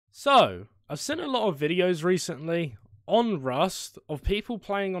So, I've seen a lot of videos recently on Rust of people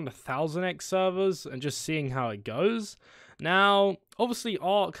playing on the 1000x servers and just seeing how it goes. Now, obviously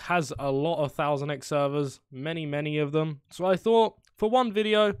Ark has a lot of 1000x servers, many of them. So I thought, for one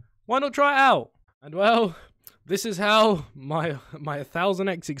video, why not try it out? And well, this is how my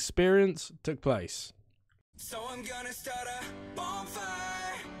 1000x experience took place. So I'm gonna start a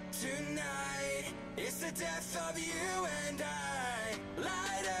bonfire tonight. It's the death of you and I.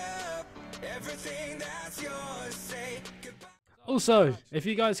 Light up everything that's yours. Say goodbye. Also, if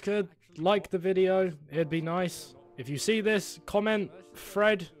you guys could like the video, it'd be nice. If you see this, comment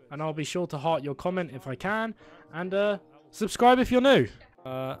Fred, and I'll be sure to heart your comment if I can. And subscribe if you're new.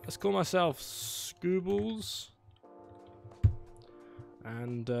 Let's call myself Scoobles.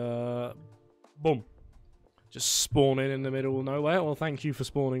 And boom. Just spawning in the middle of nowhere. Well, thank you for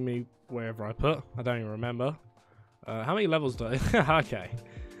spawning me wherever I put. I don't even remember. How many levels do I... Okay.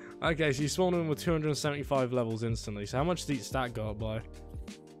 Okay, so you spawned in with 275 levels instantly. So how much does each stat go up by?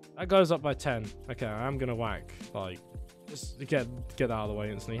 That goes up by 10. Okay, I'm gonna whack. Like, just get that out of the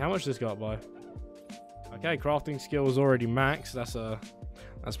way instantly. How much does this go up by? Okay, crafting skill is already max. That's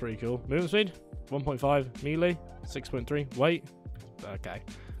pretty cool. Movement speed, 1.5. Melee, 6.3. Weight, okay.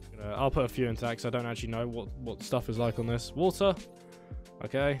 I'll put a few into that because I don't actually know what stuff is like on this. Water,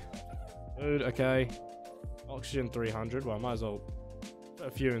 okay. Food, okay. Oxygen, 300. Well, I might as well put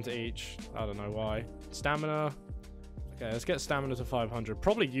a few into each. I don't know why. Stamina. Okay, let's get stamina to 500.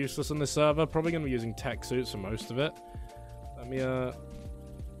 Probably useless on this server. Probably going to be using tech suits for most of it. Let me, oh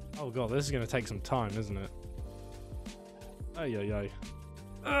god, this is going to take some time, isn't it? Ay.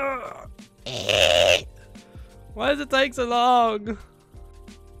 Why does it take so long?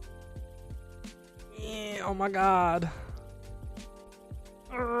 Oh my god.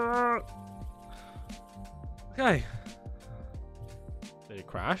 Okay. Did it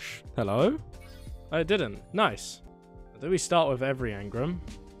crash? Hello? Oh, it didn't. Nice. Do we start with every engram?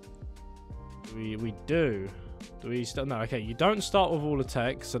 We do. Do we start? No, okay, you don't start with all the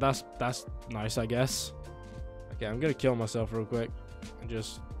tech, so that's nice, I guess. Okay, I'm gonna kill myself real quick. And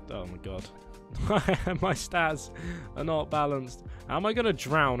just... Oh my god. My stats are not balanced. How am I gonna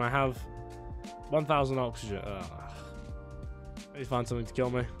drown? I have 1000 oxygen. Let me find something to kill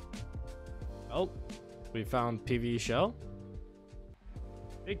me. Oh, we found PvE shell.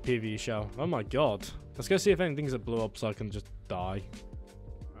 Big PvE shell. Oh my god. Let's go see if anything's that blew up so I can just die.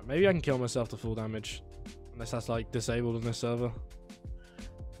 Right, maybe I can kill myself to full damage. Unless that's like disabled in this server.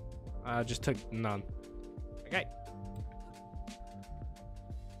 I just took none. Okay.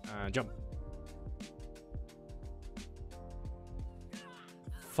 Jump.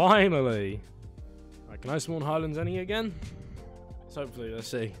 Finally. Right, can I spawn Highlands any again? So hopefully, let's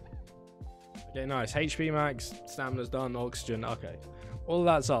see. Okay, nice. HP max, stamina's done, oxygen. Okay. All of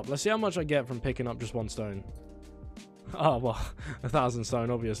that's up. Let's see how much I get from picking up just one stone. Oh, well, 1000 stone,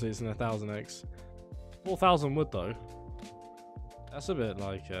 obviously, it's in 1000x. 4000 wood, though. That's a bit,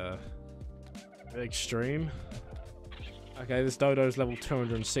 like, a bit extreme. Okay, this dodo's level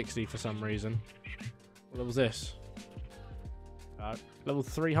 260 for some reason. What level's this? Level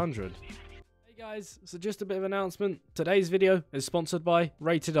 300. Hey guys, so just a bit of announcement. Today's video is sponsored by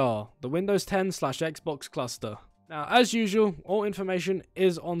Rated R, the Windows 10/Xbox cluster. Now, as usual, all information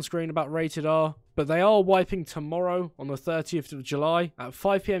is on screen about Rated R, but they are wiping tomorrow on the 30th of July at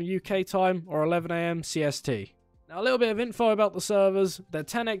 5 PM UK time or 11 AM CST. Now, a little bit of info about the servers. They're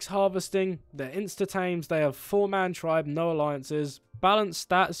 10x harvesting, they're insta-tames, they have 4-man tribe, no alliances, balanced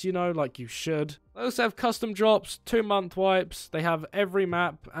stats, you know, like you should. They also have custom drops, 2-month wipes, they have every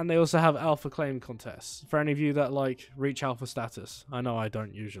map, and they also have alpha claim contests. For any of you that, like, reach alpha status. I know I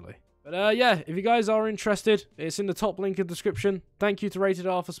don't usually. But yeah, if you guys are interested, it's in the top link in the description. Thank you to Rated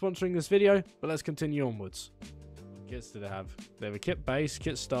R for sponsoring this video, but let's continue onwards. What kits do they have? They have a kit base,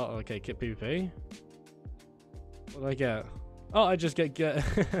 kit start, okay, kit PvP. What do I get? Oh, I just get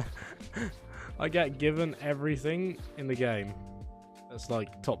I get given everything in the game. That's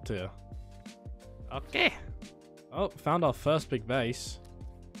like top tier. Okay. Oh, found our first big base.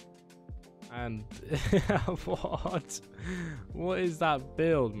 And what is that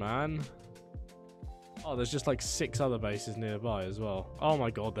build, man? Oh, there's just like 6 other bases nearby as well. Oh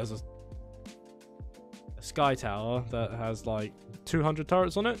my god, there's a sky tower that has like 200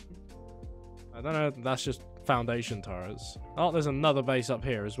 turrets on it. I don't know, that's just foundation turrets. Oh, there's another base up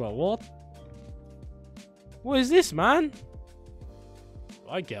here as well. What is this, man?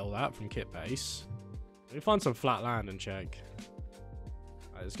 I get all that from kit base. Let me find some flat land and check.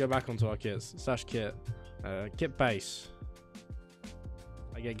 Right, let's go back onto our kits. Slash kit. Kit base.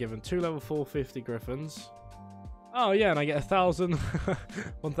 I get given 2 level 450 griffins. Oh yeah, and I get 1,000,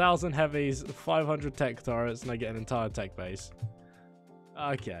 1,000 heavies, 500 tech turrets, and I get an entire tech base.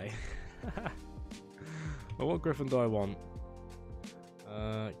 Okay. Well, what griffin do I want?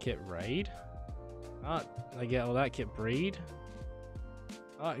 Kit raid. Ah, I get all that. Kit breed.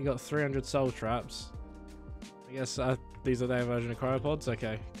 Ah, you got 300 soul traps. I guess these are their version of cryopods.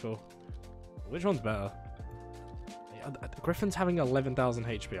 Okay, cool. Which one's better? Griffin's having 11,000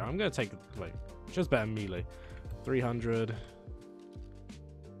 HP. I'm gonna take wait, which is better melee. 300.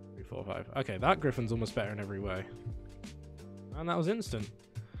 3, 4, 5. Okay, that griffin's almost better in every way. And that was instant.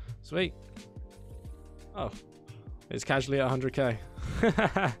 Sweet. Oh, it's casually at 100k.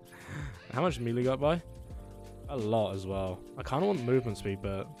 How much melee got by? A lot as well. I kind of want movement speed,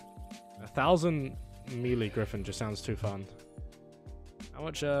 but 1,000 melee griffin just sounds too fun. How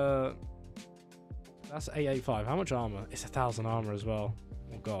much? That's 885. How much armor? It's 1,000 armor as well.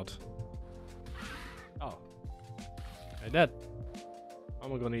 Oh god. Oh. Hey, dead. Oh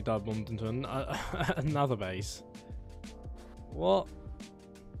my god, he dive bombed into another base. What?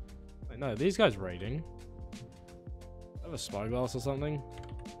 Wait, no, these guys raiding. I have a spyglass or something?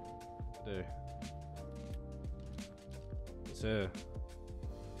 I do. What's here?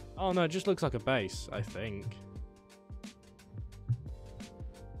 Oh no, it just looks like a base, I think.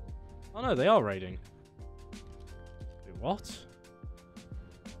 Oh no, they are raiding. Wait, what?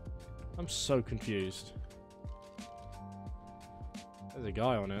 I'm so confused. There's a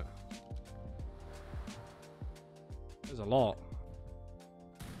guy on it. There's a lot.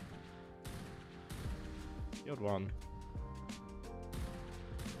 The odd one.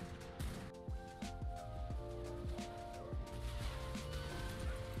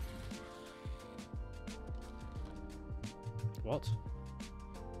 What?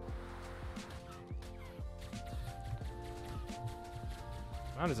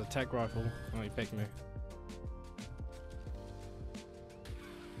 That is a tech rifle. Oh, he picked me.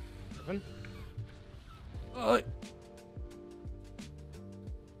 Oh!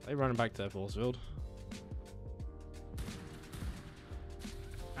 They running back to their force field.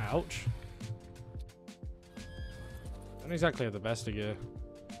 Ouch. Don't exactly have the best of gear.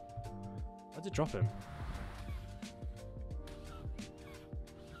 Why'd it drop him?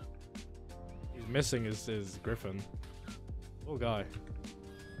 He's missing his griffin. Poor guy.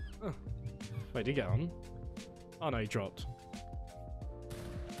 Oh. Wait, did he get on? Oh no, he dropped.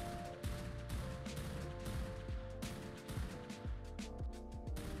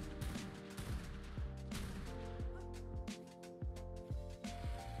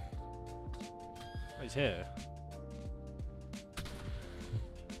 Oh, he's here.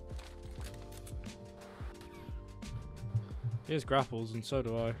 He has grapples, and so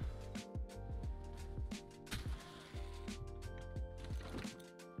do I.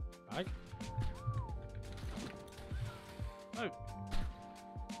 Bag? No.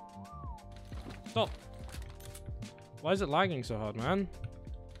 Stop. Why is it lagging so hard, man?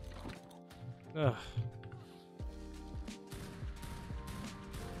 Ugh.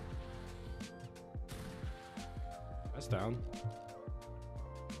 That's down.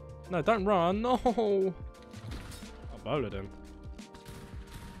 No, don't run. No. I bowled him.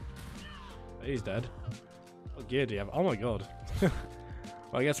 He's dead. What gear do you have? Oh my god. Well,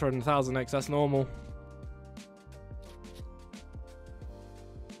 I guess for 1,000x, that's normal.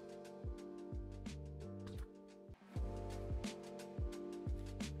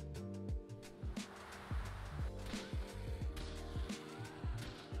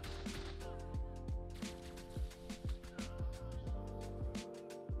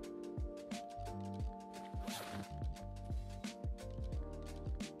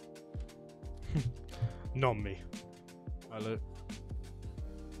 Not me. I look.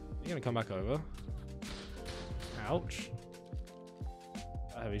 You're gonna come back over. Ouch.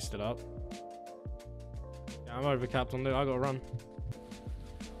 That heavy's still up. Yeah, I'm overcapped on loot. I gotta run.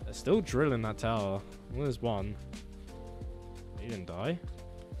 They're still drilling that tower. Well, there's one. He didn't die.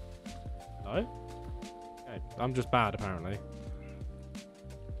 No? Okay, I'm just bad apparently.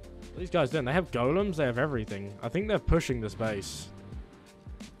 What are these guys doing? They have golems, they have everything. I think they're pushing this base.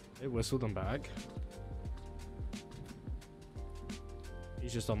 They whistled them back.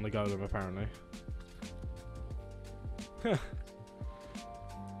 He's just on the golem, apparently. What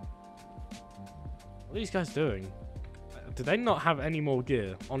are these guys doing? Do they not have any more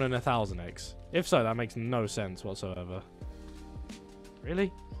gear on an 1,000x? If so, that makes no sense whatsoever.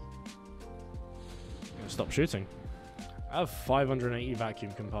 Really? I'm gonna stop shooting. I have 580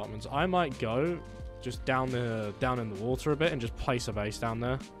 vacuum compartments. I might go just down in the water a bit and just place a base down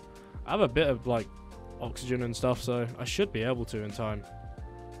there. I have a bit of like oxygen and stuff, so I should be able to in time.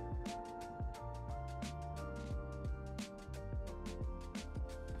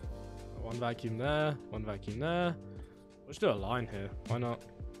 One vacuum there, one vacuum there. Let's do a line here. Why not?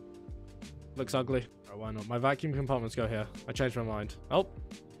 Looks ugly. Oh, why not? My vacuum compartments go here. I changed my mind. Oh,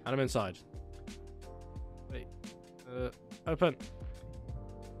 and I'm inside. Wait. Open.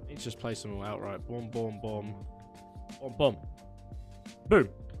 Need to just place them all outright. Boom, boom, boom. Boom, boom. Boom.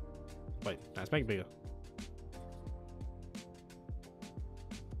 Wait, let's make it bigger.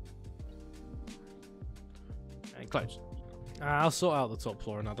 And close. I'll sort out the top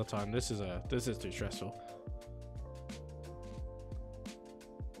floor another time. This is too stressful.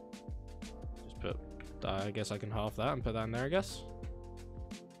 Just put. I guess I can half that and put that in there. I guess.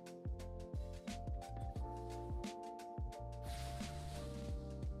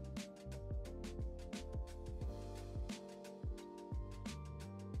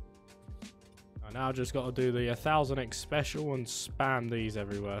 I now just got to do the 1000x special and spam these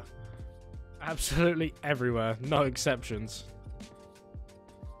everywhere. Absolutely everywhere, no exceptions.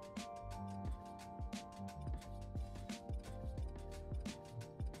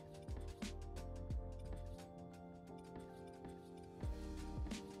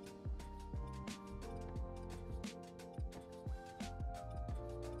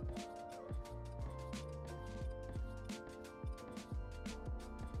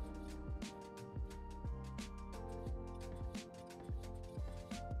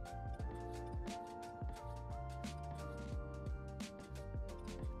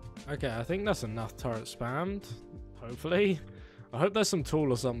 Okay, I think that's enough turret spammed. Hopefully. I hope there's some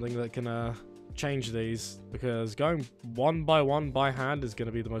tool or something that can change these, because going one by hand is going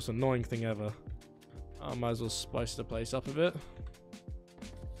to be the most annoying thing ever. I might as well spice the place up a bit.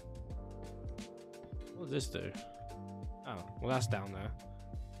 What does this do? Oh, well that's down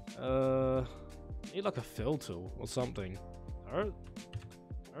there. Need like a fill tool or something. Turret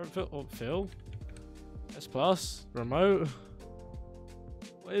fill, or fill? S plus, remote.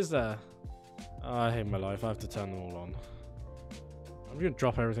 What is there? Oh, I hate my life. I have to turn them all on. I'm gonna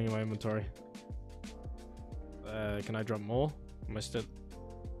drop everything in my inventory. Can I drop more? Am I still...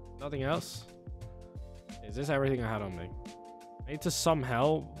 Nothing else? Is this everything I had on me? I need to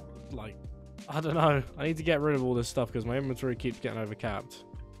somehow, like, I don't know. I need to get rid of all this stuff because my inventory keeps getting overcapped.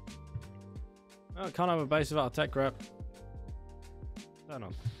 Oh, I can't have a base without a tech rep. Turn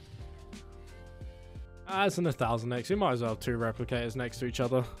on. It's an 1000x. We might as well have 2 replicators next to each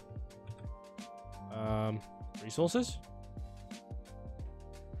other. Resources?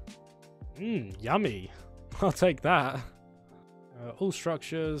 Yummy. I'll take that. All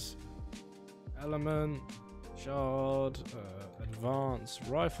structures. Element. Shard. Advanced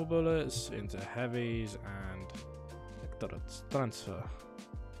rifle bullets into heavies and transfer.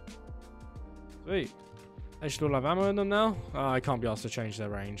 Sweet. They should all have ammo in them now. I can't be asked to change their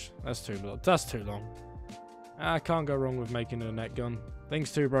range. That's too long. I can't go wrong with making a net gun.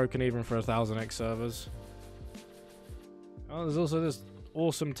 Thing's too broken even for 1000x servers. Oh, there's also this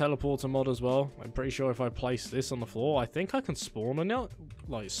awesome teleporter mod as well. I'm pretty sure if I place this on the floor, I think I can spawn in it,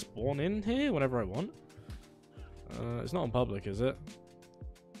 like spawn in here whenever I want. It's not on public, is it?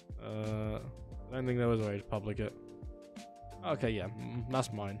 I don't think there was a way to public it. Okay, yeah,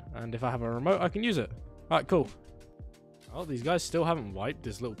 that's mine. And if I have a remote, I can use it. Alright, cool. Oh, these guys still haven't wiped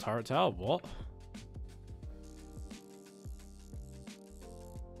this little turret tower. What?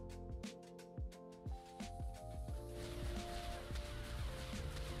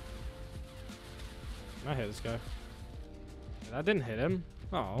 Can I hit this guy? That didn't hit him.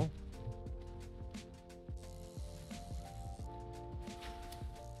 Oh.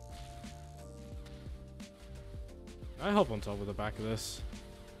 Can I hop on top of the back of this?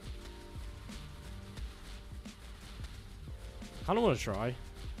 I don't want to try.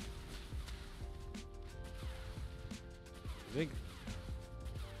 I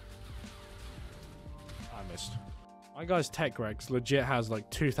missed. My guy's tech Rex legit has like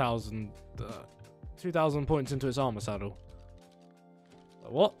 2,000 points into its armor saddle.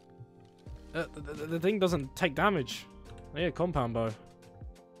 What? The thing doesn't take damage. Yeah, compound bow.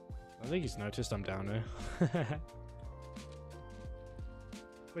 I think he's noticed I'm down here.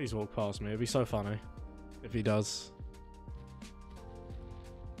 Please walk past me. It'd be so funny if he does.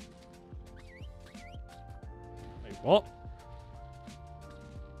 Wait, what?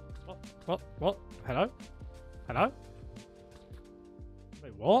 What? Hello? Hello?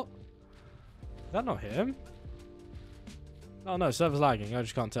 Wait, what? Did that not hit him? Oh no, server's lagging. I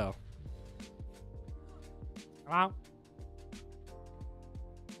just can't tell. Hello?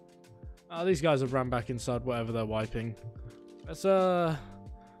 Oh, these guys have ran back inside whatever they're wiping. Let's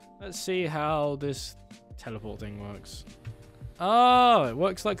see how this teleport thing works. Oh, it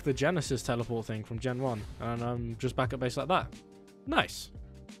works like the Genesis teleport thing from Gen 1. And I'm just back at base like that. Nice.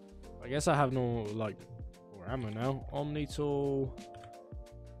 I guess I have no, like, more ammo now. Omni tool.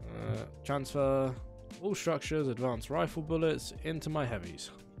 Transfer all structures, advanced rifle bullets into my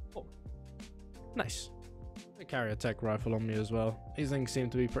heavies. Oh, nice. I carry a tech rifle on me as well. These things seem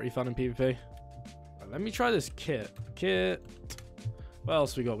to be pretty fun in PvP. Right, let me try this kit. What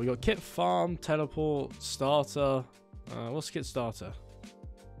else we got? We got kit farm, teleport, starter. What's kit starter?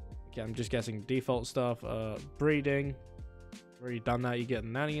 Okay, I'm just guessing default stuff. Breeding. Already done that. You get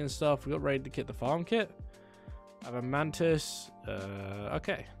nanny and stuff. We got ready to kit the farm kit. I have a mantis.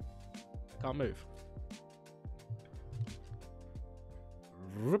 Okay. I can't move.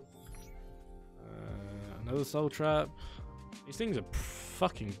 Another soul trap. These things are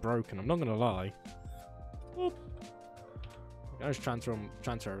fucking broken. I'm not gonna lie. Whoop. I just transfer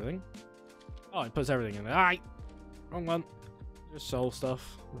everything. Oh, it puts everything in there. Alright. Wrong one. Just soul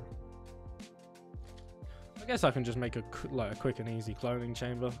stuff. I guess I can just make a quick and easy cloning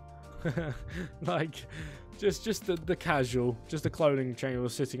chamber. Like, just the casual, just the cloning chamber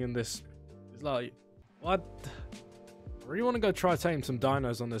sitting in this. It's like, what? I really want to go try tame some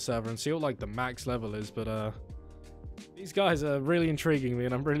dinos on this server and see what like the max level is, but these guys are really intriguing me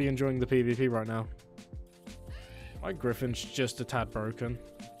and I'm really enjoying the PvP right now. My griffin's just a tad broken.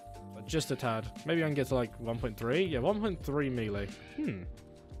 But just a tad. Maybe I can get to like 1.3? Yeah, 1.3 melee.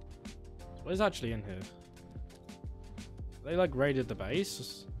 What is actually in here? They like raided the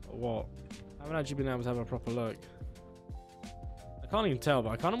base? Or what? I haven't actually been able to have a proper look. I can't even tell, but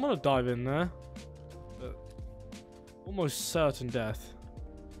I kind of want to dive in there. But almost certain death.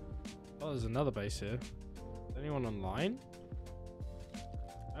 Oh, there's another base here. Is anyone online?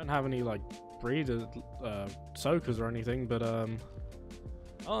 I don't have any like breeder soakers or anything, but oh,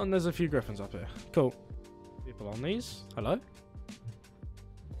 and there's a few griffins up here. Cool. People on these? Hello?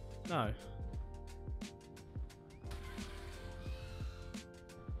 No.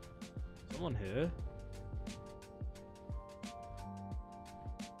 Someone here.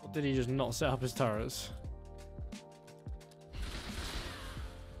 Or did he just not set up his turrets?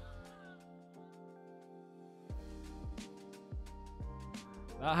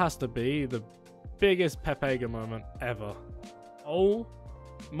 That has to be the biggest Pepega moment ever. Oh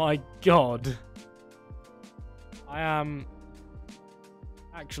my god. I am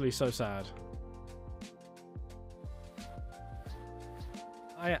actually so sad.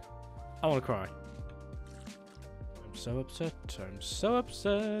 I want to cry. I'm so upset. I'm so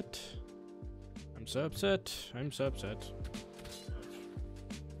upset. I'm so upset. I'm so upset.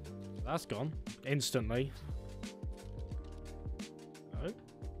 That's gone instantly. No.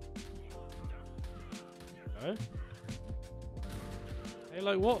 No. Hey,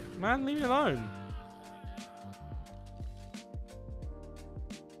 like what? Man, leave me alone.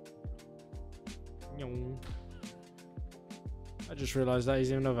 I just realised that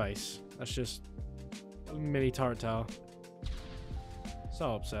he's in a vase. That's just a mini turret tower.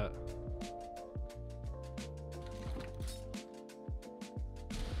 So upset.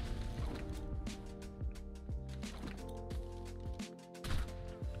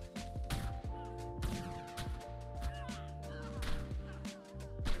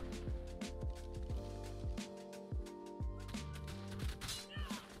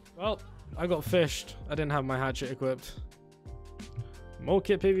 Well, I got fished. I didn't have my hatchet equipped. More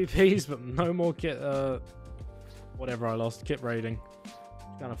kit PvPs, but no more kit, whatever I lost. Kit raiding. It's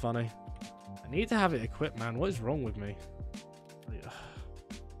kind of funny. I need to have it equipped, man. What is wrong with me?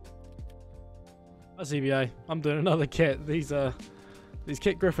 That's EVA. I'm doing another kit. These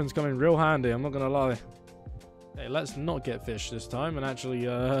kit griffins come in real handy. I'm not going to lie. Hey, let's not get fished this time and actually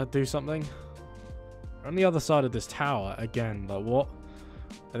do something. We're on the other side of this tower again. Like, what?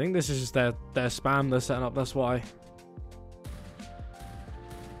 I think this is just their spam they're setting up. That's why.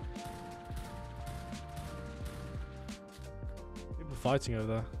 Fighting over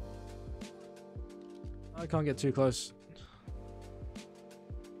there. I can't get too close.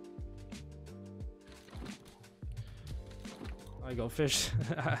 I got fish.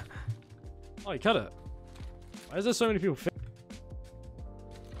 Oh, you cut it. Why is there so many people?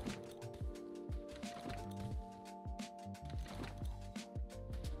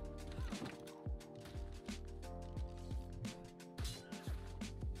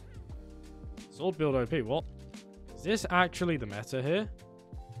 Sword build OP. What? Is this actually the meta here?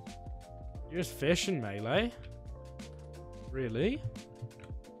 You just fish and melee? Really?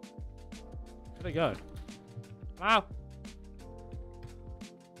 Where'd it go? Hello?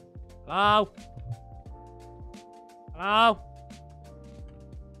 Hello? Hello?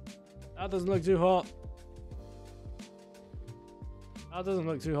 That doesn't look too hot. That doesn't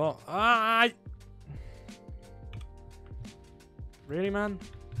look too hot. Ah! Really, man?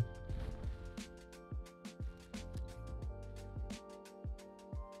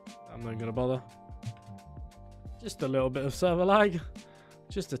 I'm not gonna bother. Just a little bit of server lag.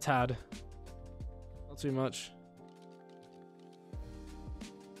 Just a tad. Not too much.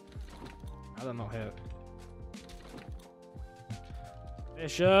 How did I not hit?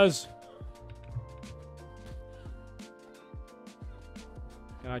 Fishers!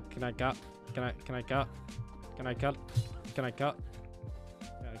 Can I cut? Can I cut? Can I cut? Can I cut?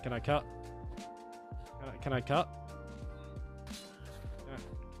 Can I cut? Can I cut?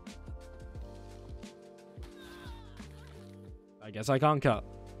 I guess I can't cut.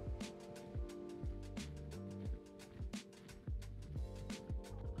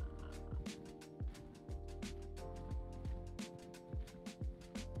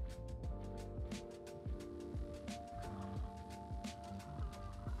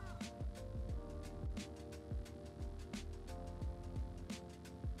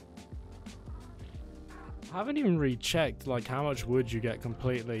 I haven't even rechecked like how much wood you get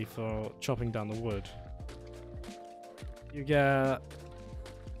completely for chopping down the wood. You get,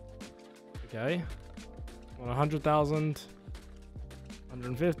 okay, 100,000,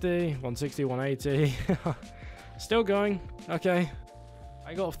 150, 160, 180. Still going. Okay,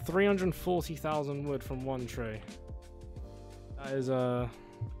 I got 340,000 wood from one tree. That is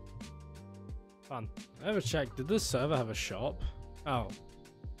fun. I ever checked, did this server have a shop? Oh,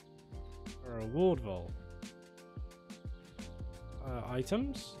 or a reward vault.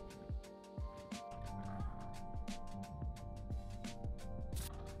 Items.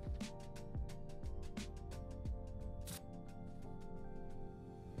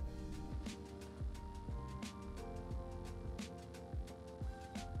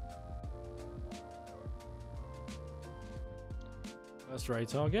 First raid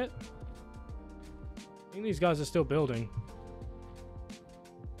target. I think these guys are still building.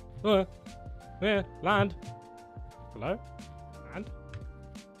 Yeah, land. Hello? Land?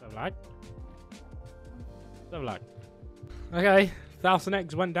 So lag. So lag. Okay, 1000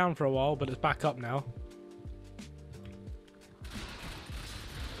 eggs went down for a while, but it's back up now.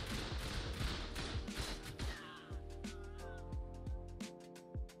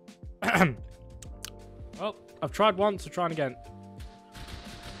 Well, I've tried once, I'm trying again.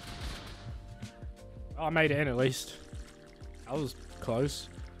 Oh, I made it in at least. That was close.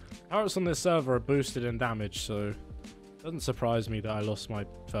 Turrets on this server are boosted in damage, so it doesn't surprise me that I lost my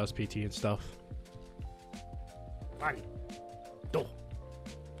first PT and stuff. 1, 2,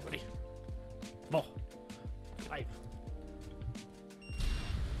 3, 4, 5.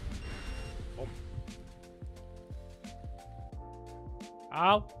 Boom.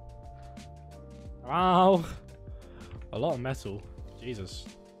 Ow. Ow. A lot of metal. Jesus.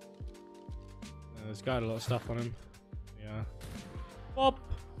 This guy had a lot of stuff on him. Yeah. Pop.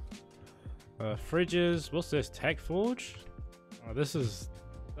 Fridges. What's this? Tech Forge? Oh, this is...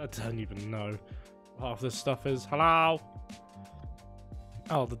 I don't even know what half this stuff is. Hello?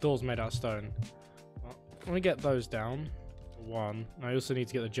 Oh, the door's made out of stone. Well, let me get those down. 1. I also need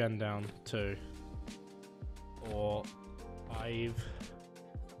to get the gen down. 2. 4. 5.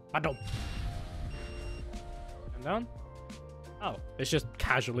 Badum. And down? Oh, it's just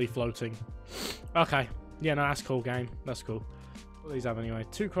casually floating. Okay. Yeah, no, that's cool, game. That's cool. What do these have anyway?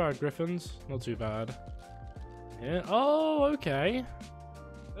 2 cryo griffins. Not too bad. Yeah. Oh, okay.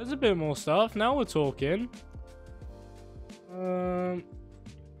 There's a bit more stuff. Now we're talking. Well,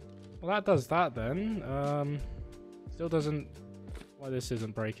 that does that then. Still doesn't... Why this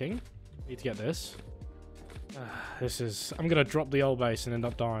isn't breaking. Need to get this. This is... I'm going to drop the old base and end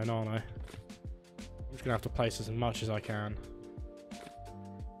up dying, aren't I? I'm just going to have to place as much as I can.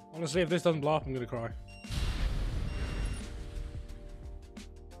 Honestly, if this doesn't blow up, I'm going to cry.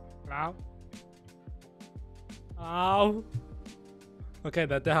 Ow. Ow. Okay,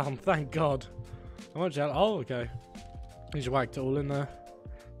 they're down. Thank God. How much? Oh, okay. He just whacked it all in there.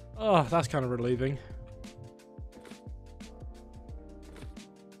 Oh, that's kind of relieving.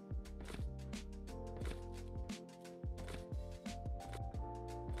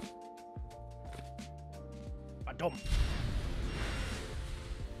 Badum.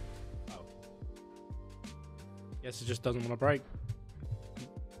 Oh. Guess it just doesn't want to break.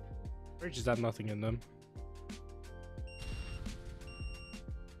 Bridges have nothing in them.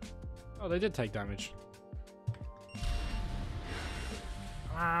 Oh, they did take damage.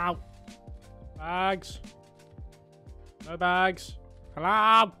 Ow. Bags. No bags.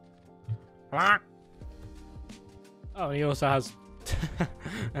 Hello. Hello. Oh, and he also has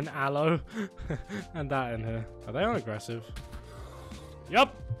an aloe and that in here. Are they unaggressive?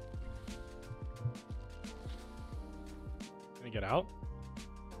 Yup. Can he get out?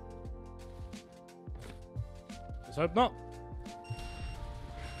 Let's hope not.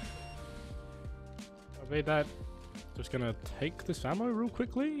 Read that. Just gonna take this ammo real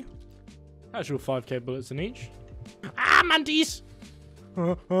quickly. Casual 5k bullets in each. Ah, mantis!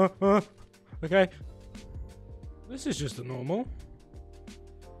 Okay. This is just a normal.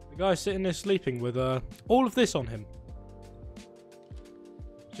 The guy's sitting there sleeping with all of this on him.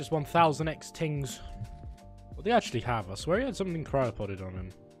 Just 1000x tings. What do they actually have? I swear he had something cryopoded on him.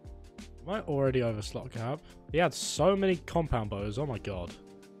 Am I already over slot cap? He had so many compound bows. Oh my god.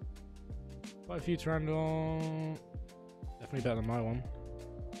 Quite a few Pteranodon. Definitely better than my one.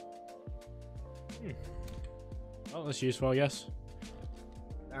 Well, that's useful, I guess.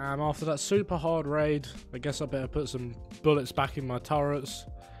 After that super hard raid, I guess I better put some bullets back in my turrets.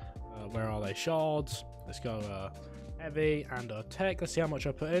 Where are they? Shards. Let's go heavy and tech. Let's see how much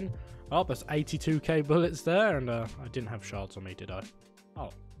I put in. Oh, that's 82k bullets there, and I didn't have shards on me, did I? Oh,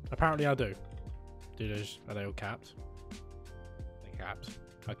 apparently I do. Are they all capped? They're capped.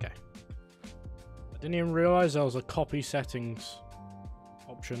 Okay. I didn't even realise there was a copy settings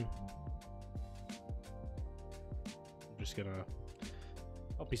option. I'm just gonna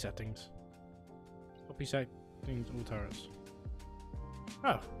copy settings. Copy settings, all turrets.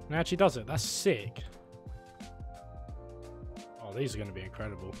 Oh, it actually does it. That's sick. Oh, these are going to be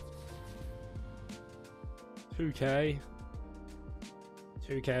incredible. 2k.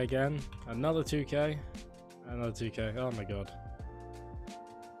 2k again. Another 2k. Another 2k. Oh my god.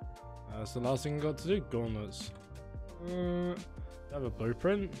 That's the last thing I got to do. Gauntlets. Do I have a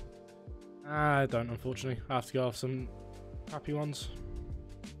blueprint? I don't, unfortunately. I have to go off some crappy ones.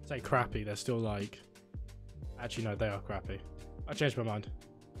 Say crappy, they're still like... Actually, no, they are crappy. I changed my mind.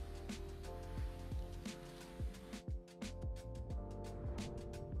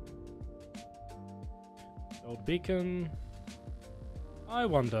 Old beacon. I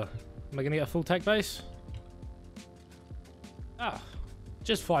wonder, am I going to get a full tech base? Ah,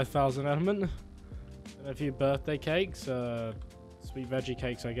 just 5,000 element. And a few birthday cakes, sweet veggie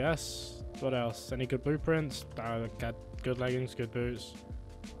cakes, I guess. What else? Any good blueprints? Got good leggings, good boots.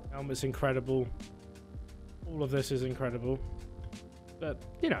 Helmet's incredible. All of this is incredible. But,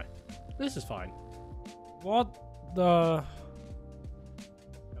 you know, this is fine. What the...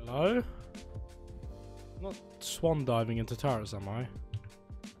 Hello? I'm not swan diving into turrets, am I? I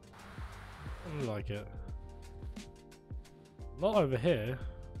don't like it. Not over here.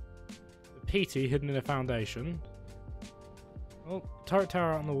 The PT hidden in a foundation. Oh, turret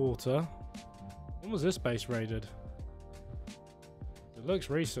tower out in the water. When was this base raided? It looks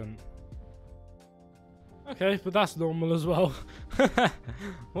recent. Okay, but that's normal as well.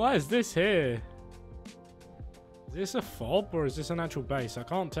 Why is this here? Is this a fob or is this an actual base? I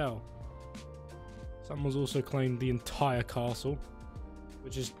can't tell. Someone's also claimed the entire castle,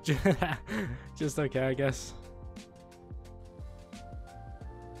 which is just okay, I guess.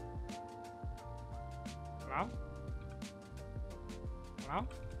 Hello? Hello?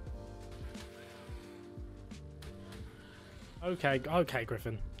 Okay, okay,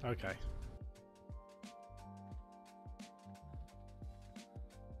 Griffin. Okay.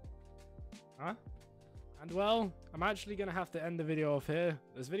 Huh? And well, I'm actually going to have to end the video off here.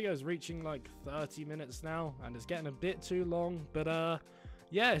 This video is reaching like 30 minutes now, and it's getting a bit too long, but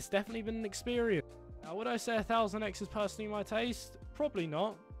yeah, it's definitely been an experience. Now, would I say 1000x is personally my taste? Probably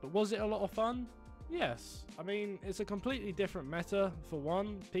not, but was it a lot of fun? Yes. I mean, it's a completely different meta. For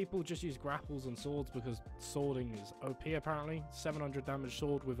one, people just use grapples and swords because swording is OP apparently. 700 damage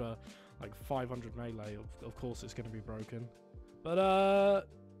sword with a like 500 melee. Of course it's going to be broken. But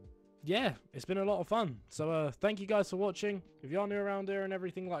yeah, it's been a lot of fun. So thank you guys for watching. If you are new around here and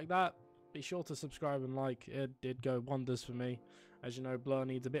everything like that, be sure to subscribe and like. It did go wonders for me. As you know, Blur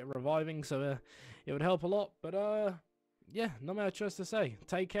needs a bit of reviving, so it would help a lot. But yeah, not much else to say.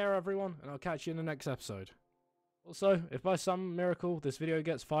 Take care, everyone, and I'll catch you in the next episode. Also, if by some miracle this video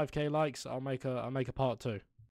gets 5k likes, I'll make a part 2.